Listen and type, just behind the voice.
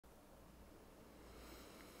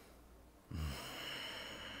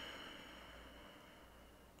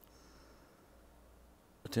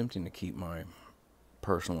Attempting to keep my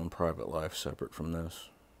personal and private life separate from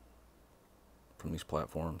these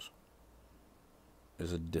platforms,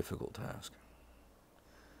 is a difficult task.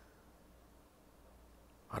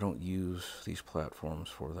 I don't use these platforms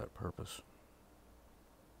for that purpose.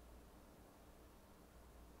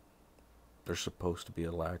 There's supposed to be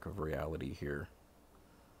a lack of reality here,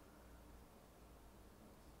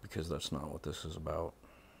 because that's not what this is about.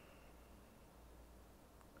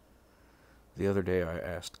 The other day I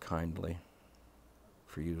asked kindly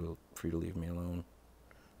for you to leave me alone,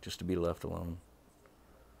 just to be left alone.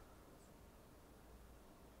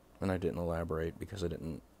 And I didn't elaborate because I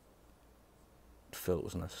didn't feel it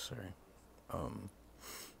was necessary.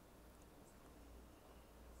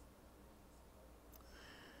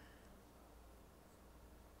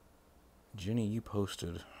 Jenny, you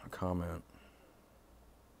posted a comment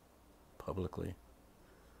publicly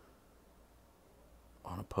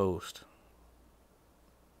on a post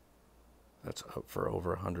that's up for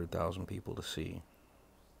over 100,000 people to see,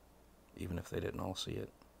 even if they didn't all see it.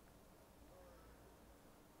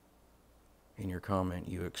 In your comment,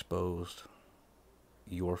 you exposed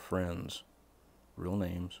your friends' real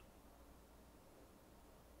names,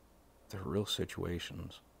 their real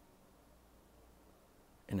situations,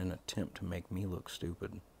 in an attempt to make me look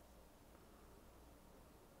stupid.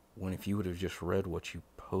 When if you would have just read what you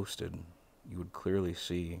posted, you would clearly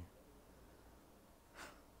see,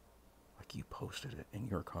 like, you posted it in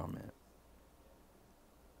your comment.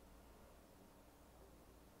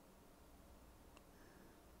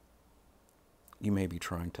 You may be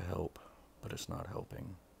trying to help, but it's not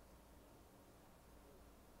helping.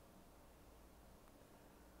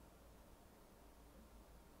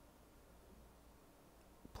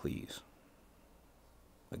 Please,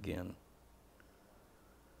 again,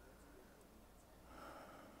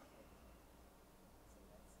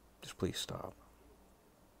 just please stop.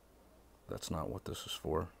 That's not what this is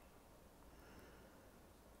for.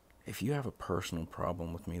 If you have a personal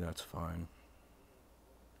problem with me, that's fine.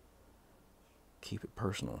 Keep it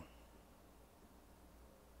personal.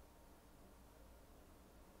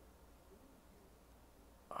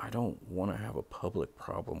 I don't want to have a public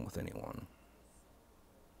problem with anyone.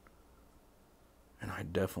 And I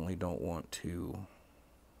definitely don't want to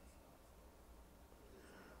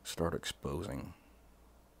start exposing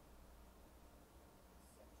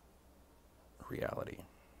reality.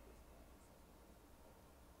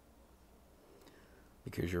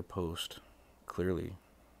 Because your post clearly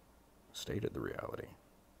stated the reality.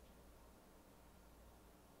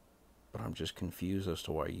 But I'm just confused as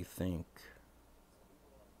to why you think...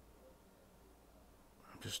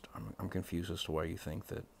 I'm confused as to why you think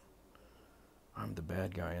that I'm the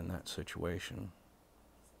bad guy in that situation.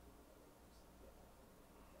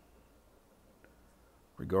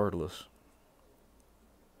 Regardless,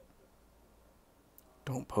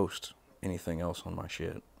 don't post anything else on my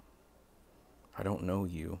shit. I don't know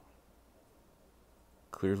you.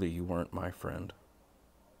 Clearly you weren't my friend.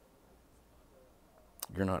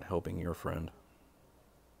 You're not helping your friend.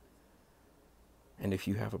 And if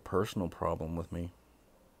you have a personal problem with me,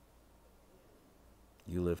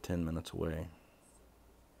 you live 10 minutes away.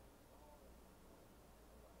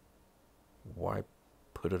 Why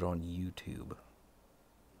put it on YouTube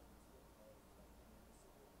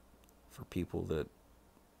for people that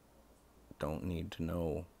don't need to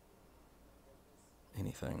know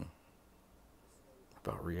anything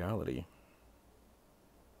about reality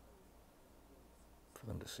for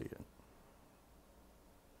them to see it?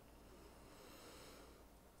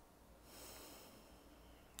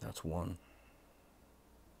 That's one.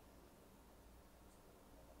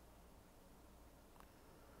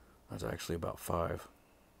 That's actually about 5.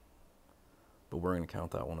 But we're going to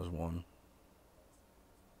count that one as 1.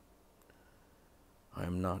 I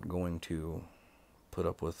am not going to put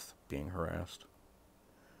up with being harassed.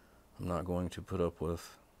 I'm not going to put up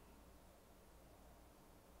with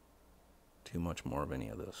too much more of any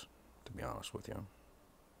of this, to be honest with you.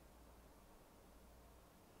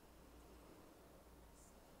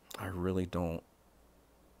 I really don't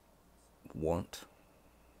want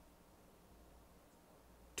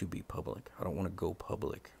to be public. I don't want to go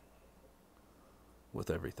public with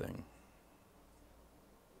everything.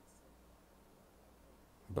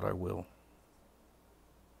 But I will.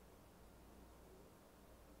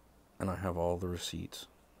 And I have all the receipts.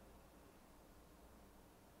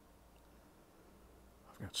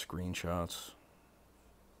 I've got screenshots.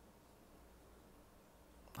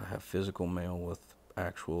 I have physical mail with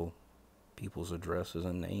actual people's addresses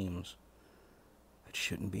and names that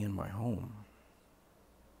shouldn't be in my home.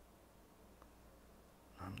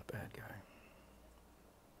 I'm the bad guy.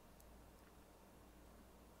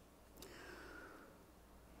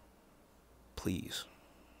 Please.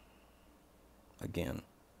 Again,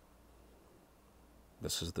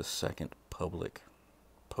 this is the second public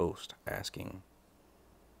post asking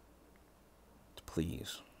to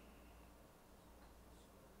please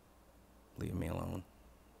leave me alone.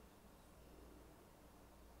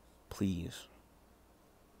 Please.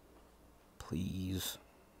 Please.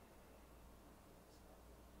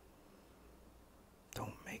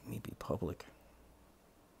 Don't make me be public.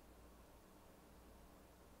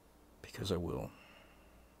 Because I will.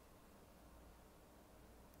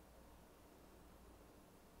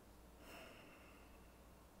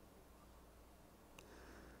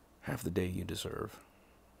 Have the day you deserve.